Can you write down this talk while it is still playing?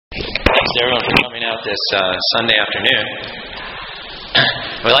to everyone for coming out this Sunday afternoon.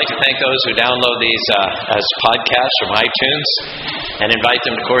 We'd like to thank those who download these as podcasts from iTunes and invite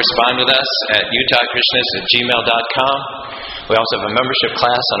them to correspond with us at utahchristmas@gmail.com. We also have a membership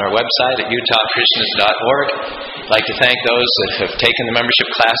class on our website at utahchristmas.org. I'd like to thank those that have taken the membership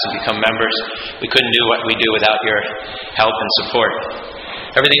class and become members. We couldn't do what we do without your help and support.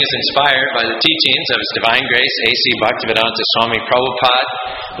 Everything is inspired by the teachings of His Divine Grace, A.C. Bhaktivedanta Swami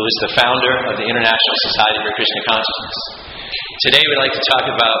Prabhupada, who is the founder of the International Society for Krishna Consciousness. Today we'd like to talk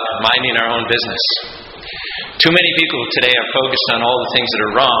about minding our own business. Too many people today are focused on all the things that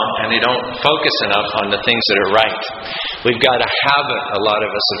are wrong, and they don't focus enough on the things that are right. We've got a habit, a lot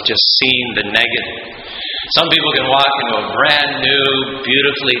of us, of just seeing the negative. Some people can walk into a brand new,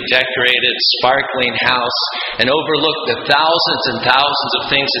 beautifully decorated, sparkling house and overlook the thousands and thousands of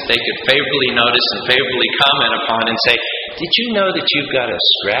things that they could favorably notice and favorably comment upon and say, "Did you know that you've got a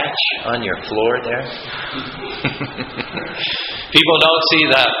scratch on your floor there?" People don't see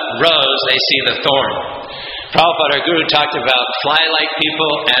the rose, they see the thorn. Prabhupada, our Guru, talked about fly like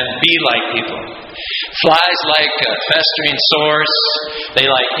people and bee like people. Flies like festering sores, they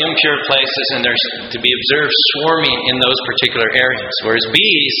like impure places, and they're to be observed swarming in those particular areas. Whereas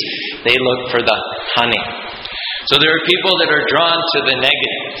bees, they look for the honey. So there are people that are drawn to the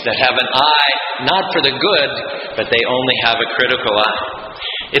negative, that have an eye not for the good, but they only have a critical eye.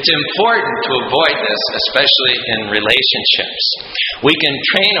 It's important to avoid this, especially in relationships. We can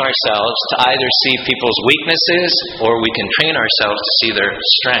train ourselves to either see people's weaknesses or we can train ourselves to see their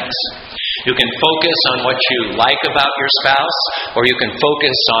strengths. You can focus on what you like about your spouse, or you can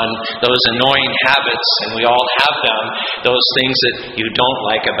focus on those annoying habits, and we all have them, those things that you don't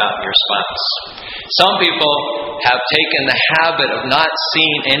like about your spouse. Some people have taken the habit of not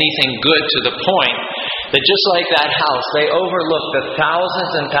seeing anything good to the point that just like that house, they overlook the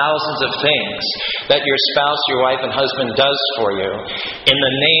thousands and thousands of things that your spouse, your wife, and husband does for you in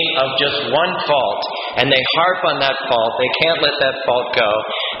the name of just one fault, and they harp on that fault. They can't let that fault go,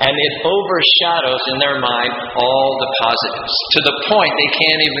 and it overshadows in their mind all the positives, to the point they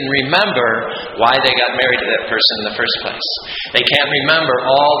can't even remember why they got married to that person in the first place. They can't remember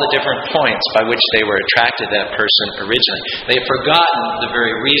all the different points by which they were attracted to that person originally. They've forgotten the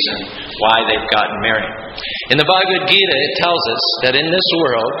very reason why they've gotten married. In the Bhagavad Gita, it tells us that in this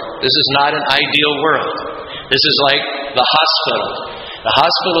world, this is not an ideal world. This is like the hospital. The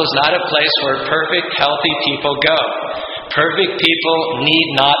hospital is not a place where perfect, healthy people go. Perfect people need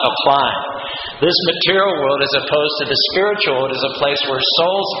not apply. This material world, as opposed to the spiritual world, is a place where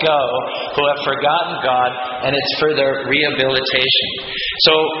souls go who have forgotten God, and it's for their rehabilitation.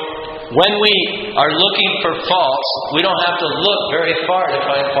 So, when we are looking for faults, we don't have to look very far to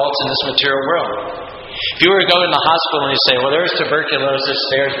find faults in this material world. If you were to go in the hospital and you say, well, there's tuberculosis,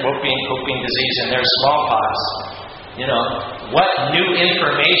 there's whooping disease, and there's smallpox, what new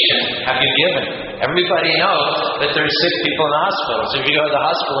information have you given? Everybody knows that there's sick people in the hospital. So if you go to the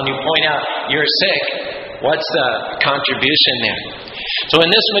hospital and you point out you're sick, what's the contribution there? So in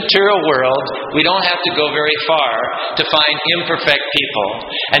this material world, we don't have to go very far to find imperfect people.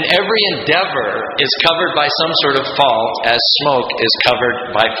 And every endeavor is covered by some sort of fault, as smoke is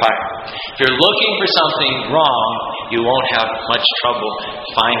covered by fire. If you're looking for something wrong, you won't have much trouble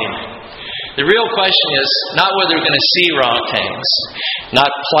finding it. The real question is not whether we're going to see wrong things, not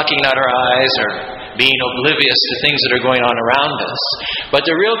plucking out our eyes or being oblivious to things that are going on around us. But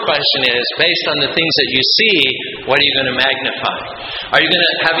the real question is, based on the things that you see, what are you going to magnify? Are you going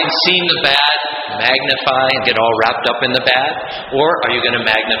to, having seen the bad, magnify and get all wrapped up in the bad? Or are you going to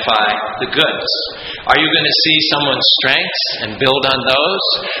magnify the goods? Are you going to see someone's strengths and build on those?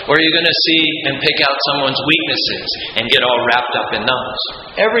 Or are you going to see and pick out someone's weaknesses and get all wrapped up in those?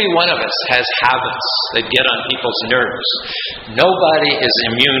 Every one of us has habits that get on people's nerves. Nobody is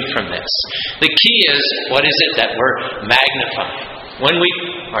immune from this. The key is, what is it that we're magnifying? When we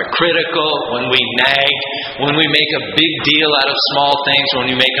are critical, when we nag, when we make a big deal out of small things, when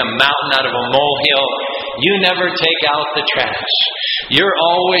we make a mountain out of a molehill, you never take out the trash. You're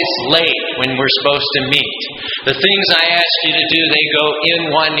always late when we're supposed to meet. The things I ask you to do, they go in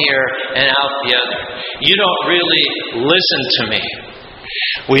one ear and out the other. You don't really listen to me.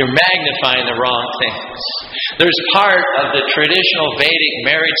 We are magnifying the wrong things. There's part of the traditional Vedic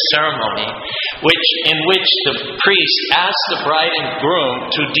marriage ceremony in which the priest asks the bride and groom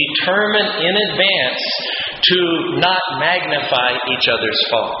to determine in advance to not magnify each other's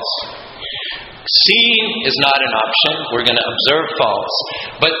faults. Seeing is not an option. We're going to observe faults.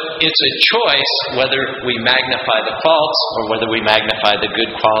 But it's a choice whether we magnify the faults or whether we magnify the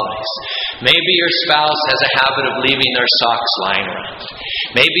good qualities. Maybe your spouse has a habit of leaving their socks lying around.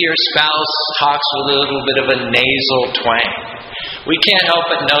 Maybe your spouse talks with a little bit of a nasal twang. We can't help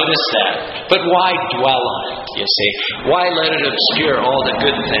but notice that. But why dwell on it, you see? Why let it obscure all the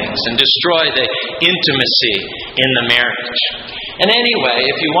good things and destroy the intimacy in the marriage? And anyway,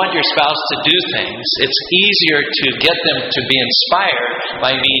 if you want your spouse to do things, it's easier to get them to be inspired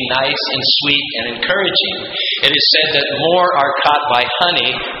by being nice and sweet and encouraging. It is said that more are caught by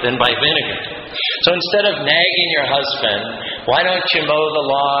honey than by vinegar. So instead of nagging your husband, why don't you mow the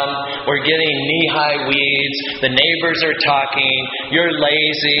lawn? We're getting knee-high weeds. The neighbors are talking. You're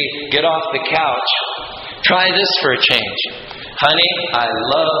lazy. Get off the couch. Try this for a change. Honey, I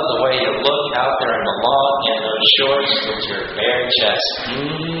love the way you look out there on the lawn in those shorts with your bare chest.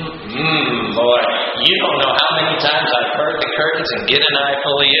 Boy, you don't know how many times I've heard the curtains and get an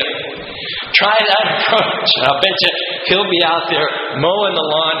eyeful of you. Try that approach. I'll bet you he'll be out there mowing the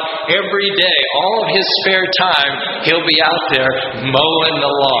lawn every day. All of his spare time, he'll be out there mowing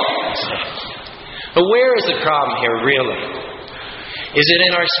the lawn. But where is the problem here, really? Is it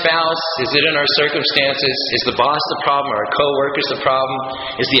in our spouse? Is it in our circumstances? Is the boss the problem? Are our co-workers the problem?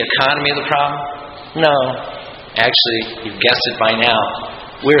 Is the economy the problem? No. Actually, you've guessed it by now.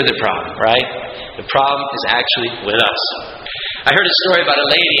 We're the problem, right? The problem is actually with us. I heard a story about a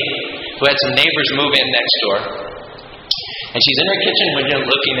lady who had some neighbors move in next door. And she's in her kitchen window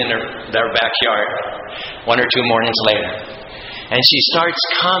looking in their backyard 1 or 2 mornings later. And she starts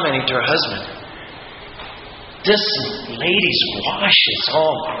commenting to her husband, "This lady's wash is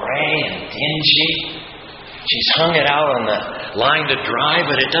all gray and dingy. She's hung it out on the line to dry,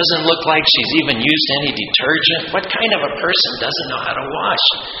 but it doesn't look like she's even used any detergent. What kind of a person doesn't know how to wash?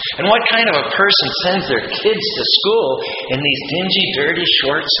 And what kind of a person sends their kids to school in these dingy, dirty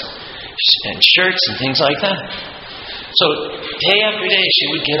shorts and shirts and things like that?" So day after day, she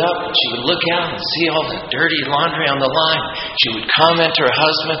would get up and she would look out and see all the dirty laundry on the line. She would comment to her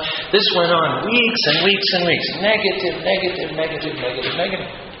husband. This went on weeks and weeks and weeks. Negative.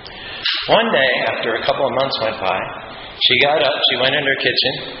 One day, after a couple of months went by, she got up, she went into her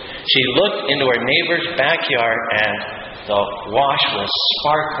kitchen, she looked into her neighbor's backyard, and the wash was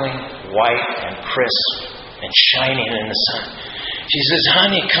sparkling white and crisp and shining in the sun. She says,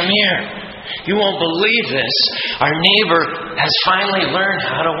 "Honey, come here. You won't believe this. Our neighbor has finally learned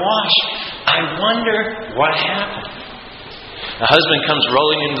how to wash. I wonder what happened." The husband comes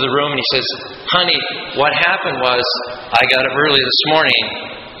rolling into the room and he says, "Honey, what happened was I got up early this morning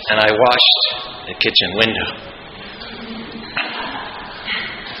and I washed the kitchen window."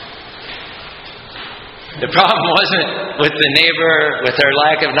 The problem wasn't with the neighbor, with her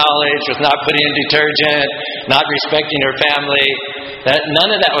lack of knowledge, with not putting in detergent, not respecting her family. None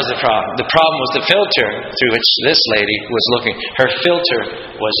of that was the problem. The problem was the filter through which this lady was looking. Her filter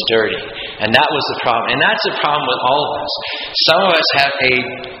was dirty. And that was the problem. And that's the problem with all of us. Some of us have a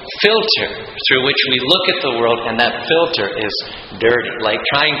filter through which we look at the world, and that filter is dirty. Like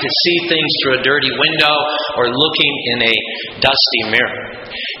trying to see things through a dirty window or looking in a dusty mirror.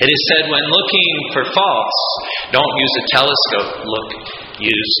 It is said when looking for faults, don't use a telescope.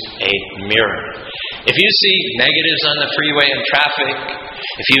 Use a mirror. If you see negatives on the freeway and traffic,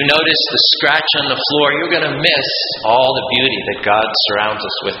 if you notice the scratch on the floor, you're going to miss all the beauty that God surrounds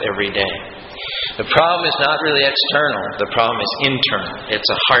us with every day. The problem is not really external. The problem is internal. It's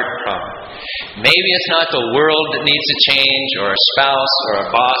a heart problem. Maybe it's not the world that needs to change, or a spouse, or a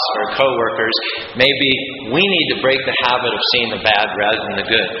boss, or co-workers. Maybe we need to break the habit of seeing the bad rather than the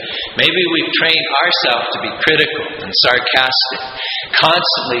good. Maybe we've trained ourselves to be critical and sarcastic,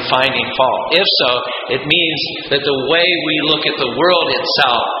 constantly finding fault. If so, it means that the way we look at the world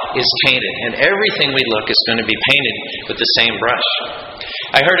itself is tainted, and everything we look is going to be painted with the same brush.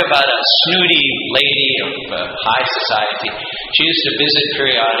 I heard about a snooty lady of high society. She used to visit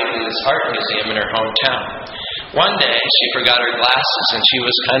periodically this art museum in her hometown. One day, she forgot her glasses and she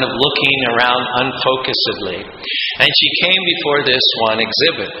was kind of looking around unfocusedly. And she came before this one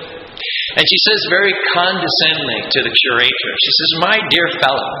exhibit. And she says very condescendingly to the curator, she says, "My dear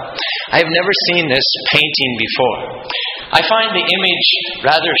fellow, I have never seen this painting before. I find the image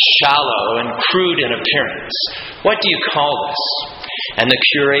rather shallow and crude in appearance. What do you call this?" And the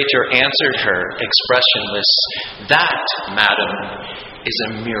curator answered her, expressionless, "That, madam, is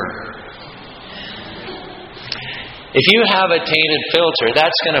a mirror." If you have a tainted filter,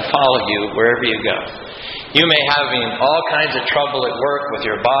 that's going to follow you wherever you go. You may having all kinds of trouble at work with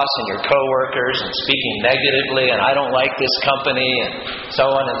your boss and your co-workers and speaking negatively, and "I don't like this company," and so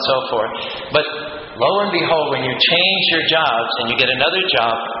on and so forth. But lo and behold, when you change your jobs and you get another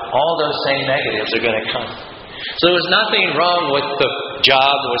job, all those same negatives are going to come. So there was nothing wrong with the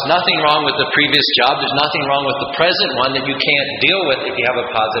job. There was nothing wrong with the previous job. There's nothing wrong with the present one that you can't deal with if you have a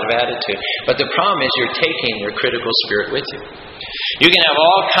positive attitude. But the problem is you're taking your critical spirit with you. You can have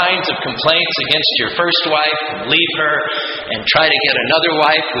all kinds of complaints against your first wife and leave her and try to get another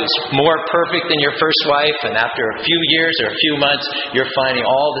wife who's more perfect than your first wife, and after a few years or a few months, you're finding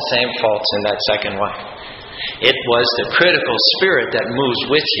all the same faults in that second wife. It was the critical spirit that moves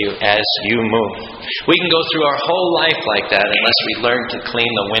with you as you move. We can go through our whole life like that unless we learn to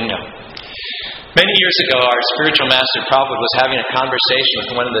clean the window. Many years ago, our spiritual master prophet was having a conversation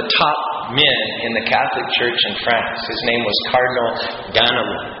with one of the top men in the Catholic Church in France. His name was Cardinal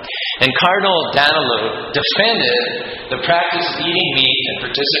Danelou. And Cardinal Danelou defended the practice of eating meat and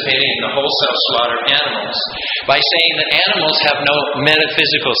participating in the wholesale slaughter of animals by saying that animals have no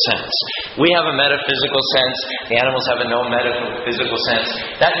metaphysical sense. We have a metaphysical sense. The animals have no metaphysical sense.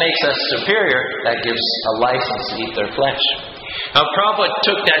 That makes us superior. That gives a license to eat their flesh. Now, Prabhupada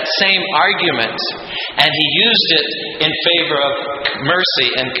took that same argument and he used it in favor of mercy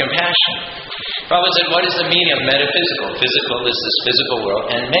and compassion. Prabhupada said, what is the meaning of metaphysical? Physical is this physical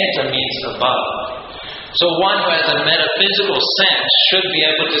world, and meta means above. So one who has a metaphysical sense should be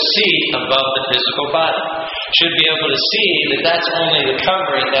able to see above the physical body. Should be able to see that that's only the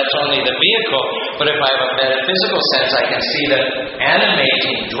covering, that's only the vehicle. But if I have a metaphysical sense, I can see that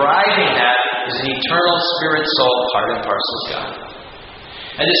animating, driving that is an eternal spirit soul, part and parcel of God.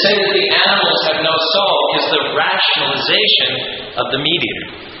 And to say that the animals have no soul is the rationalization of the meat eater.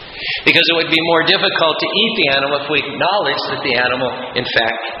 Because it would be more difficult to eat the animal if we acknowledge that the animal, in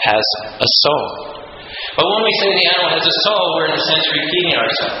fact, has a soul. But when we say the animal has a soul, we're in a sense repeating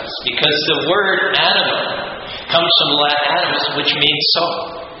ourselves. Because the word animal comes from Latin animus, which means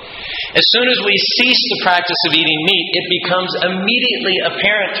soul. As soon as we cease the practice of eating meat, it becomes immediately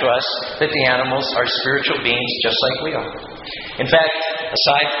apparent to us that the animals are spiritual beings just like we are. In fact,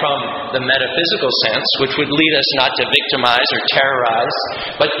 aside from the metaphysical sense, which would lead us not to victimize or terrorize,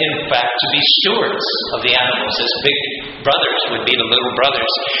 but in fact to be stewards of the animals as big brothers would be to little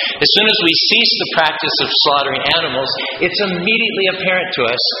brothers, as soon as we cease the practice of slaughtering animals, it's immediately apparent to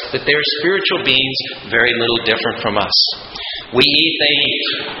us that they're spiritual beings very little different from us. We eat, they eat.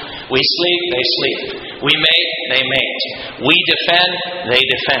 We sleep, they sleep. We mate, they mate. We defend, they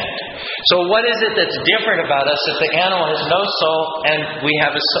defend. So what is it that's different about us if the animal has no soul and we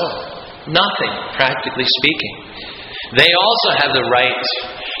have a soul? Nothing, practically speaking. They also have the right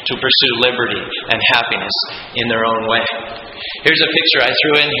to pursue liberty and happiness in their own way. Here's a picture I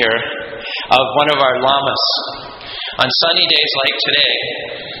threw in here of one of our lamas. On sunny days like today,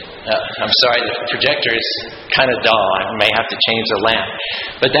 I'm sorry, the projector is kind of dull. I may have to change the lamp.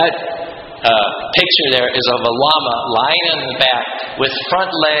 But that picture there is of a llama lying on the back with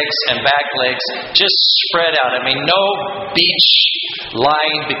front legs and back legs just spread out. I mean, no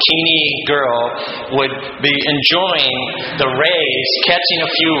beach-lying bikini girl would be enjoying the rays, catching a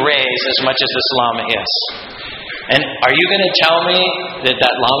few rays as much as this llama is. And are you going to tell me that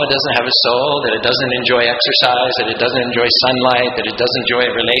that llama doesn't have a soul, that it doesn't enjoy exercise, that it doesn't enjoy sunlight, that it doesn't enjoy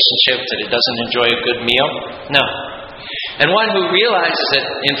a relationship, that it doesn't enjoy a good meal? No. And one who realizes that,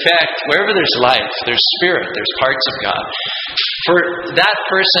 in fact, wherever there's life, there's spirit, there's parts of God. For that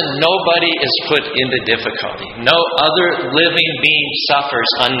person, nobody is put into difficulty. No other living being suffers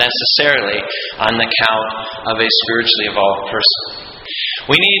unnecessarily on the count of a spiritually evolved person.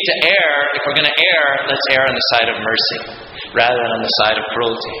 We need to err. If we're going to err, let's err on the side of mercy rather than on the side of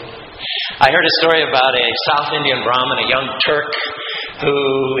cruelty. I heard a story about a South Indian Brahmin, a young Turk, who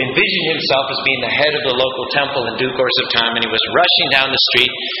envisioned himself as being the head of the local temple in due course of time, and he was rushing down the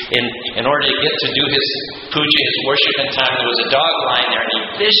street in order to get to do his puja, his worship in time. There was a dog lying there, and he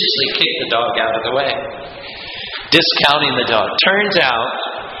viciously kicked the dog out of the way, discounting the dog. Turns out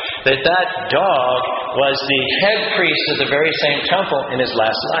that dog was the head priest of the very same temple in his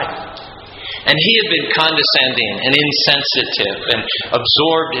last life. And he had been condescending and insensitive and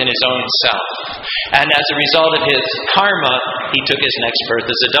absorbed in his own self. And as a result of his karma, he took his next birth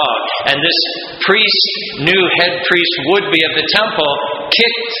as a dog. And this priest, new head priest would-be of the temple,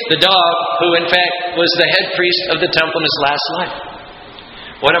 kicked the dog who in fact was the head priest of the temple in his last life.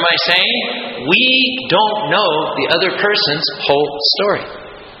 What am I saying? We don't know the other person's whole story.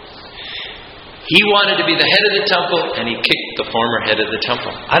 He wanted to be the head of the temple, and he kicked the former head of the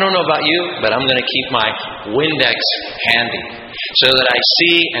temple. I don't know about you, but I'm going to keep my Windex handy so that I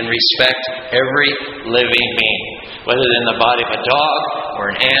see and respect every living being, whether they're in the body of a dog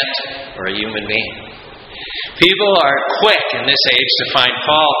or an ant or a human being. People are quick in this age to find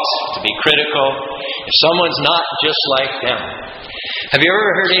fault, to be critical, if someone's not just like them. Have you ever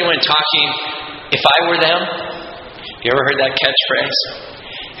heard anyone talking, if I were them? You ever heard that catchphrase?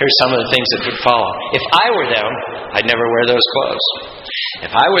 Here's some of the things that would follow. If I were them, I'd never wear those clothes.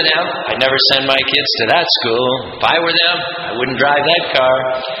 If I were them, I'd never send my kids to that school. If I were them, I wouldn't drive that car.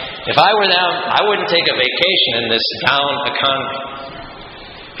 If I were them, I wouldn't take a vacation in this down economy.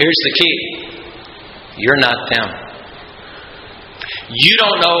 Here's the key. You're not them. You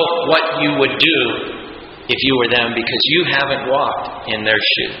don't know what you would do if you were them because you haven't walked in their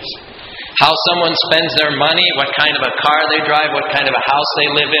shoes. How someone spends their money, what kind of a car they drive, what kind of a house they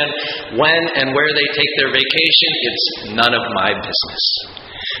live in, when and where they take their vacation, it's none of my business.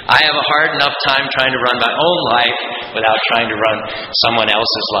 I have a hard enough time trying to run my own life without trying to run someone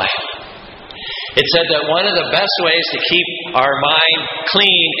else's life. It said that one of the best ways to keep our mind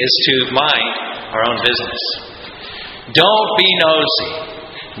clean is to mind our own business. Don't be nosy.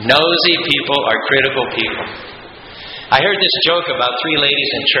 Nosy people are critical people. I heard this joke about three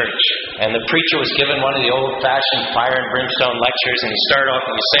ladies in church, and the preacher was given one of the old-fashioned fire and brimstone lectures, and he started off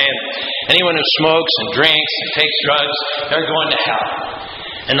by saying, anyone who smokes and drinks and takes drugs, they're going to hell.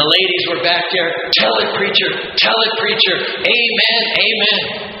 And the ladies were back there, tell it, preacher, amen, amen.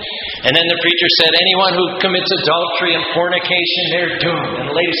 And then the preacher said, anyone who commits adultery and fornication, they're doomed. And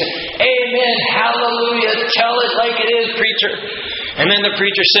the lady said, amen, hallelujah, tell it like it is, preacher. And then the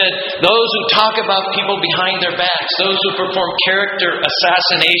preacher said, those who talk about people behind their backs, those who perform character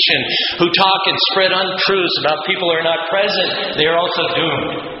assassination, who talk and spread untruths about people who are not present, they are also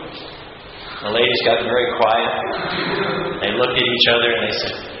doomed. The ladies got very quiet. They looked at each other and they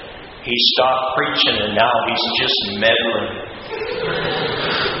said, he stopped preaching and now he's just meddling.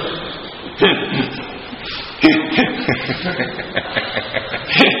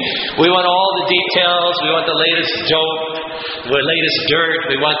 We want all the details. We want the latest dope, the latest dirt.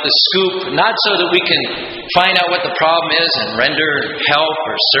 We want the scoop, not so that we can find out what the problem is and render help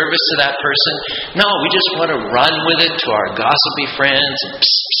or service to that person. No, we just want to run with it to our gossipy friends. And,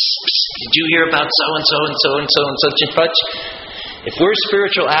 psst, psst, psst, did you hear about so-and-so and so-and-so and such and such? If we're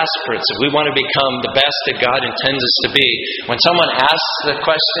spiritual aspirants, if we want to become the best that God intends us to be, when someone asks the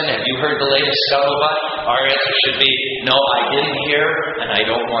question, have you heard the latest scuttlebutt? Our answer should be, no, I didn't hear and I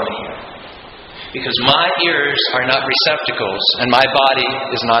don't want to hear. Because my ears are not receptacles and my body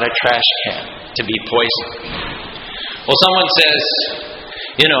is not a trash can to be poisoned. Well, someone says,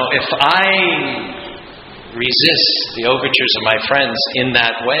 if I resist the overtures of my friends in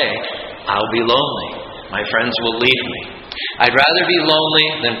that way, I'll be lonely. My friends will leave me. I'd rather be lonely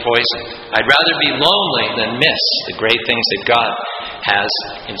than poisoned. I'd rather be lonely than miss the great things that God has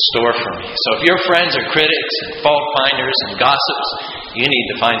in store for me. So if your friends are critics and fault finders and gossips, you need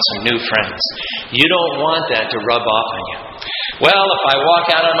to find some new friends. You don't want that to rub off on you. Well, if I walk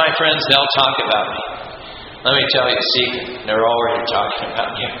out on my friends, they'll talk about me. Let me tell you a secret. They're already talking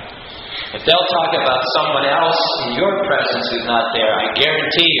about you. If they'll talk about someone else in your presence who's not there, I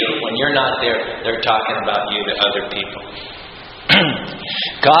guarantee you, when you're not there, they're talking about you to other people.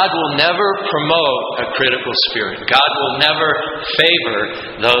 God will never promote a critical spirit. God will never favor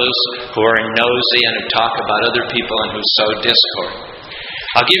those who are nosy and who talk about other people and who sow discord.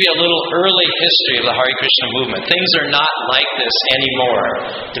 I'll give you a little early history of the Hare Krishna movement. Things are not like this anymore.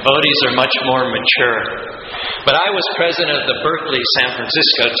 Devotees are much more mature. But I was president of the Berkeley San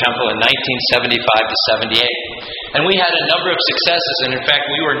Francisco Temple in 1975 to 78. And we had a number of successes. And in fact,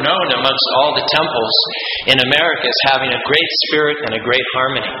 we were known amongst all the temples in America as having a great spirit and a great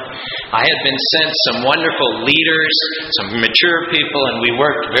harmony. I had been sent some wonderful leaders, some mature people, and we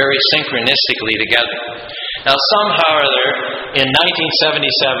worked very synchronistically together. Now, somehow or other, in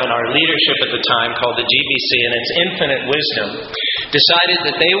 1977, our leadership at the time, called the GBC, in its infinite wisdom, decided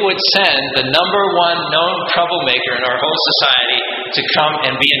that they would send the number one known troublemaker in our whole society to come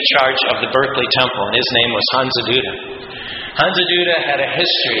and be in charge of the Berkeley Temple, and his name was Hansa Duda. Hansa Duda had a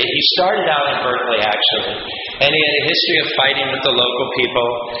history. He started out in Berkeley, actually, and he had a history of fighting with the local people.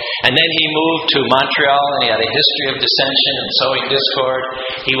 And then he moved to Montreal, and he had a history of dissension and sowing discord.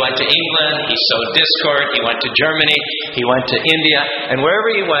 He went to England. He sowed discord. He went to Germany. He went to India. And wherever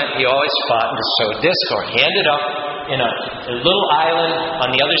he went, he always fought and sowed discord. He ended up in a little island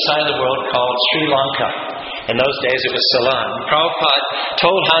on the other side of the world called Sri Lanka. In those days, it was Ceylon. Prabhupada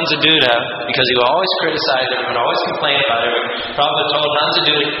told Hansa Duda, because he would always criticize everyone, always complain about everyone, Prabhupada told Hansa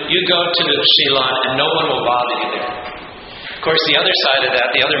Duda, you go to Ceylon and no one will bother you there. Of course, the other side of that,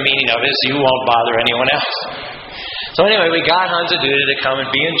 the other meaning of it is you won't bother anyone else. So anyway, we got Hans Aduda to come and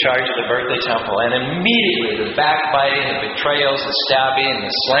be in charge of the birthday temple. And immediately the backbiting, the betrayals, the stabbing, and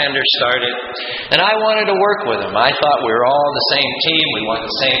the slander started. And I wanted to work with him. I thought we were all the same team. We want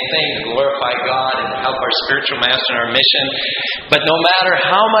the same thing, to glorify God and help our spiritual master in our mission. But no matter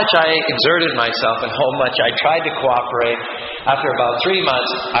how much I exerted myself and how much I tried to cooperate, after about 3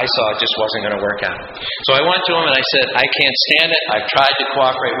 months, I saw it just wasn't going to work out. So I went to him and I said, I can't stand it. I've tried to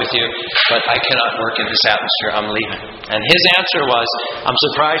cooperate with you, but I cannot work in this atmosphere. I'm leaving. And his answer was, I'm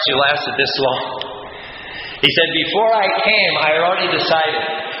surprised you lasted this long. He said, before I came, I had already decided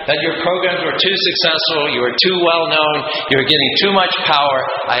that your programs were too successful, you were too well known, you were getting too much power.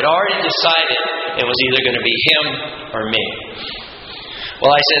 I'd already decided it was either going to be him or me. Well,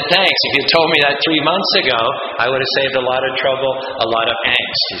 I said, thanks. If you told me that 3 months ago, I would have saved a lot of trouble, a lot of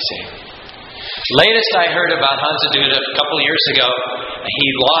angst, you see. Latest I heard about Hans Aduda a couple years ago, he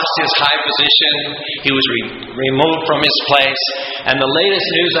lost his high position. He was removed from his place. And the latest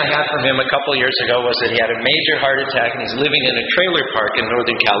news I had from him a couple years ago was that he had a major heart attack and he's living in a trailer park in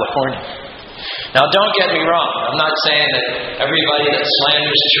Northern California. Now, don't get me wrong. I'm not saying that everybody that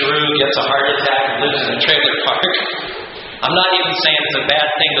slanders Chiru gets a heart attack and lives in a trailer park. I'm not even saying it's a bad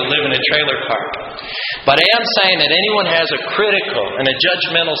thing to live in a trailer park. But I am saying that anyone has a critical and a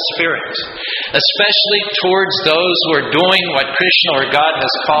judgmental spirit, especially towards those who are doing what Krishna or God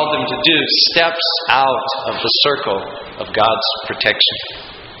has called them to do, steps out of the circle of God's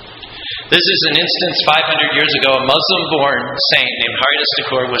protection. This is an instance 500 years ago. A Muslim-born saint named Haridas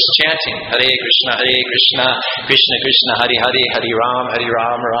Thakur was chanting Hare Krishna, Krishna Krishna, Hare Hare, Hare Ram,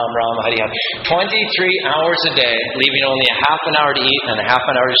 Ram Ram, Hare Hare. 23 hours a day, leaving only a half an hour to eat and a half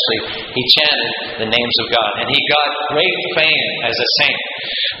an hour to sleep. He chanted the names of God. And he got great fame as a saint.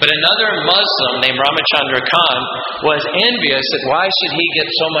 But another Muslim named Ramachandra Khan was envious that why should he get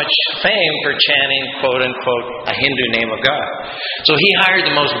so much fame for chanting, quote-unquote, a Hindu name of God. So he hired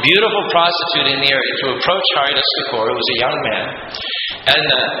the most beautiful prostitute in the area to approach Haridas Thakur, who was a young man, in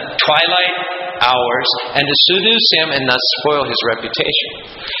the twilight hours, and to seduce him and thus spoil his reputation.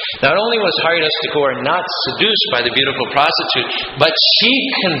 Not only was Haridas Thakur not seduced by the beautiful prostitute, but she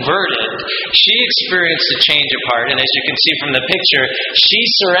converted. She experienced a change of heart, and as you can see from the picture, she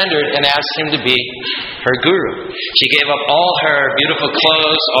surrendered and asked him to be her guru. She gave up all her beautiful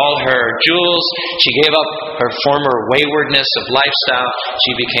clothes, all her jewels. She gave up her former waywardness of lifestyle.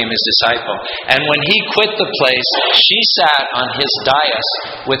 She became his disciple. And when he quit the place, she sat on his dais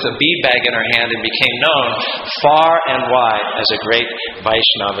with a bead bag in her hand and became known far and wide as a great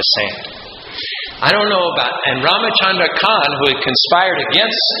Vaishnava saint. I don't know about... And Ramachandra Khan, who had conspired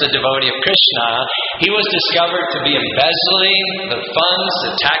against the devotee of Krishna, he was discovered to be embezzling the funds,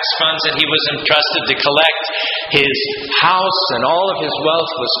 the tax funds that he was entrusted to collect. His house and all of his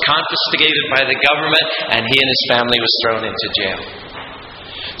wealth was confiscated by the government, and he and his family was thrown into jail.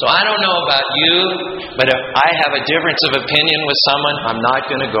 So I don't know about you, but if I have a difference of opinion with someone, I'm not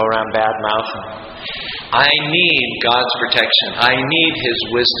going to go around bad-mouthing. I need God's protection. I need His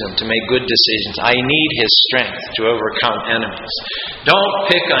wisdom to make good decisions. I need His strength to overcome enemies. Don't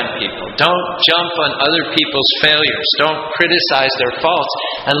pick on people. Don't jump on other people's failures. Don't criticize their faults,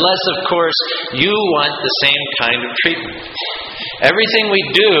 unless, of course, you want the same kind of treatment. Everything we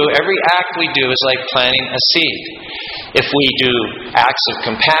do, every act we do is like planting a seed. If we do acts of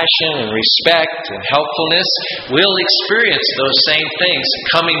compassion and respect and helpfulness, we'll experience those same things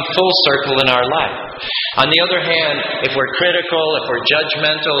coming full circle in our life. On the other hand, if we're critical, if we're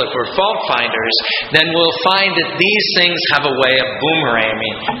judgmental, if we're fault finders, then we'll find that these things have a way of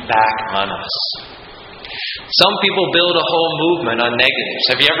boomeranging back on us. Some people build a whole movement on negatives.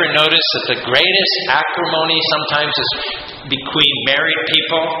 Have you ever noticed that the greatest acrimony sometimes is between married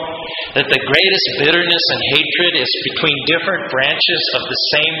people? That the greatest bitterness and hatred is between different branches of the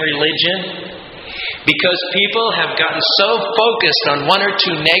same religion? Because people have gotten so focused on one or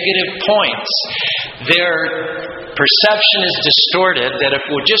two negative points, their perception is distorted that if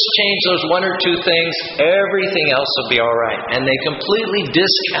we'll just change those one or two things, everything else will be all right. And they completely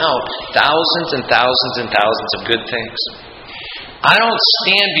discount thousands and thousands and thousands of good things. I don't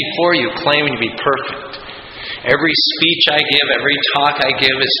stand before you claiming to be perfect. Every speech I give, every talk I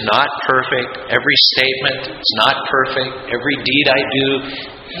give is not perfect. Every statement is not perfect. Every deed I do,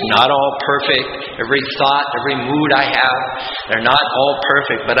 not all perfect. Every thought, every mood I have, they're not all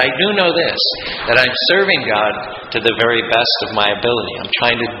perfect. But I do know this, that I'm serving God to the very best of my ability. I'm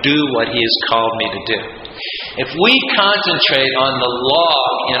trying to do what He has called me to do. If we concentrate on the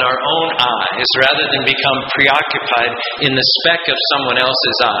log in our own eyes rather than become preoccupied in the speck of someone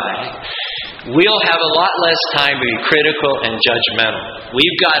else's eye, we'll have a lot less time to be critical and judgmental.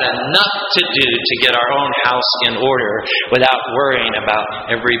 We've got enough to do to get our own house in order without worrying about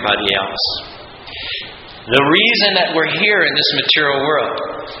everybody else. The reason that we're here in this material world,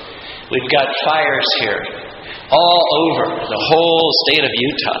 we've got fires here all over. The whole state of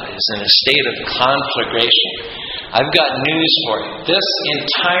Utah is in a state of conflagration. I've got news for you. This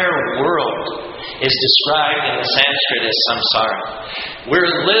entire world is described in the Sanskrit as samsara.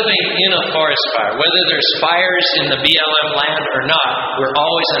 We're living in a forest fire. Whether there's fires in the BLM land or not, we're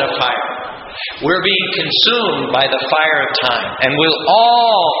always in a fire. We're being consumed by the fire of time. And we'll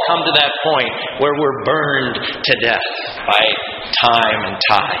all come to that point where we're burned to death by time and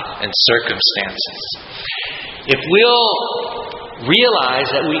tide and circumstances. If we'll realize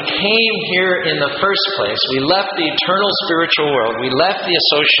that we came here in the first place, we left the eternal spiritual world, we left the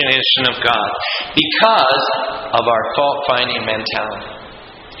association of God because of our fault-finding mentality.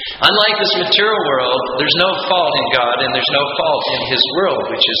 Unlike this material world, there's no fault in God and there's no fault in His world,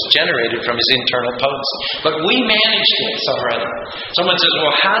 which is generated from His internal potency. But we managed it some or other. Someone says,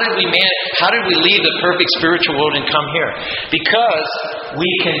 well, how did we leave the perfect spiritual world and come here? Because we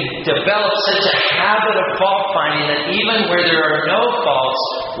can develop such a habit of fault finding that even where there are no faults,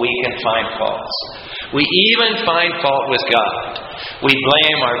 we can find faults. We even find fault with God. We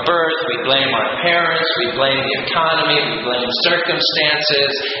blame our birth, we blame our parents, we blame the economy, we blame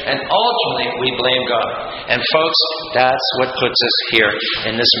circumstances, and ultimately we blame God. And folks, that's what puts us here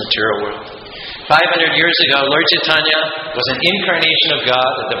in this material world. 500 years ago, Lord Chaitanya was an incarnation of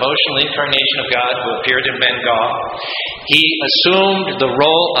God, a devotional incarnation of God who appeared in Bengal. He assumed the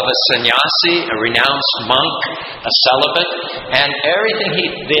role of a sannyasi, a renounced monk, a celibate, and everything he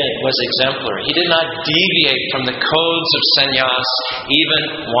did was exemplary. He did not deviate from the codes of sannyas, even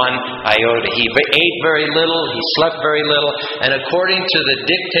one iota. He ate very little, he slept very little, and according to the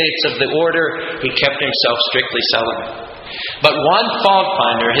dictates of the order, he kept himself strictly celibate. But one fault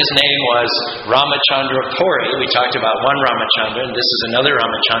finder, his name was Ramachandra Puri. We talked about one Ramachandra, and this is another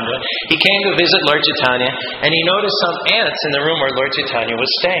Ramachandra. He came to visit Lord Chaitanya, and he noticed some ants in the room where Lord Chaitanya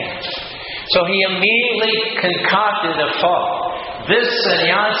was staying. So he immediately concocted a fault. This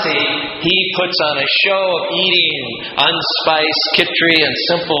sannyasi, he puts on a show of eating unspiced kitri and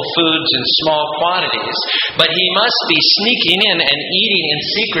simple foods in small quantities, but he must be sneaking in and eating in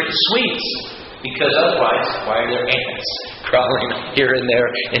secret sweets. Because otherwise, why are there ants crawling here and there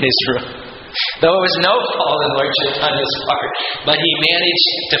in his room? Though it was no fault in Lord Chaitanya's part, but he managed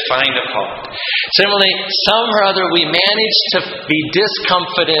to find a fault. Similarly, somehow or other we managed to be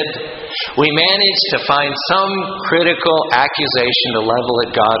discomfited. We managed to find some critical accusation to level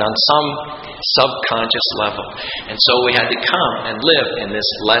at God on some subconscious level. And so we had to come and live in this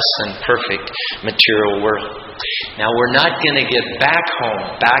less than perfect material world. Now we're not going to get back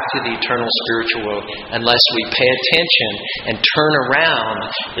home, back to the eternal spiritual world, unless we pay attention and turn around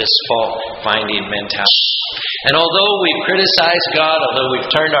this fault-finding mentality. And although we've criticized God, although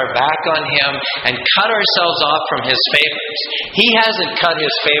we've turned our back on Him and cut ourselves off from His favors, He hasn't cut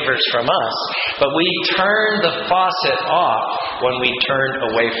His favors from us, but we turned the faucet off when we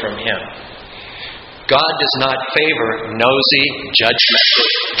turned away from Him. God does not favor nosy, judgmental,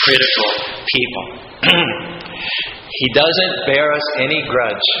 critical people. He doesn't bear us any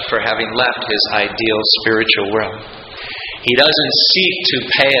grudge for having left His ideal spiritual world. He doesn't seek to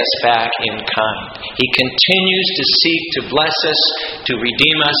pay us back in kind. He continues to seek to bless us, to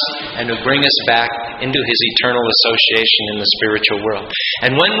redeem us, and to bring us back into His eternal association in the spiritual world.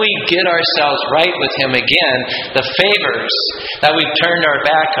 And when we get ourselves right with Him again, the favors that we've turned our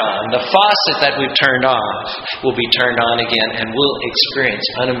back on, the faucet that we've turned off, will be turned on again, and we'll experience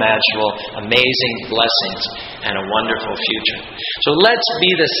unimaginable, amazing blessings and a wonderful future. So let's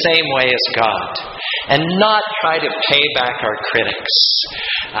be the same way as God, and not try to pay back our critics,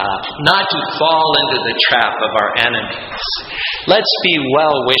 not to fall into the trap of our enemies. Let's be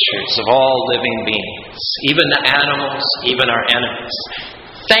well-wishers of all living beings, even the animals, even our enemies.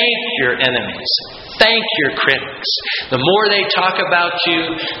 Thank your enemies. Thank your critics. The more they talk about you,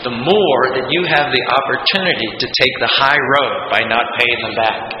 the more that you have the opportunity to take the high road by not paying them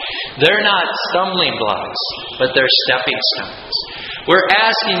back. They're not stumbling blocks, but they're stepping stones. We're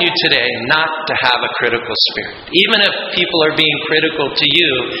asking you today not to have a critical spirit. Even if people are being critical to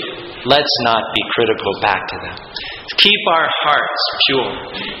you, let's not be critical back to them. Keep our hearts pure.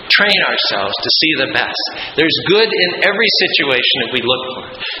 Train ourselves to see the best. There's good in every situation that we look for.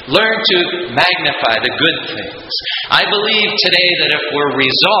 Learn to magnify the good things. I believe today that if we're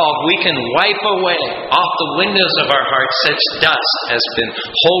resolved, we can wipe away off the windows of our hearts such dust has been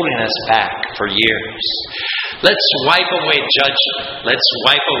holding us back for years. Let's wipe away judgment. Let's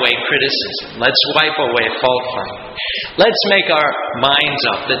wipe away criticism. Let's wipe away fault finding. Let's make our minds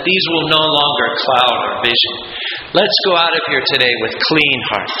up that these will no longer cloud our vision. Let's go out of here today with clean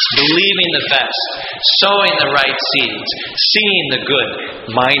hearts, believing the best, sowing the right seeds, seeing the good,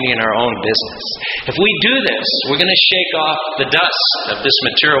 minding our own business. If we do this, we're going to shake off the dust of this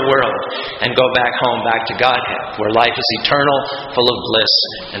material world and go back home, back to Godhead, where life is eternal, full of bliss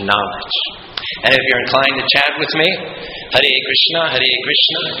and knowledge. And if you're inclined to chat with me, Hare Krishna,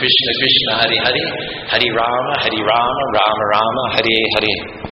 Krishna Krishna, Hare Hare, Hare Rama, Rama Rama, Hare Hare.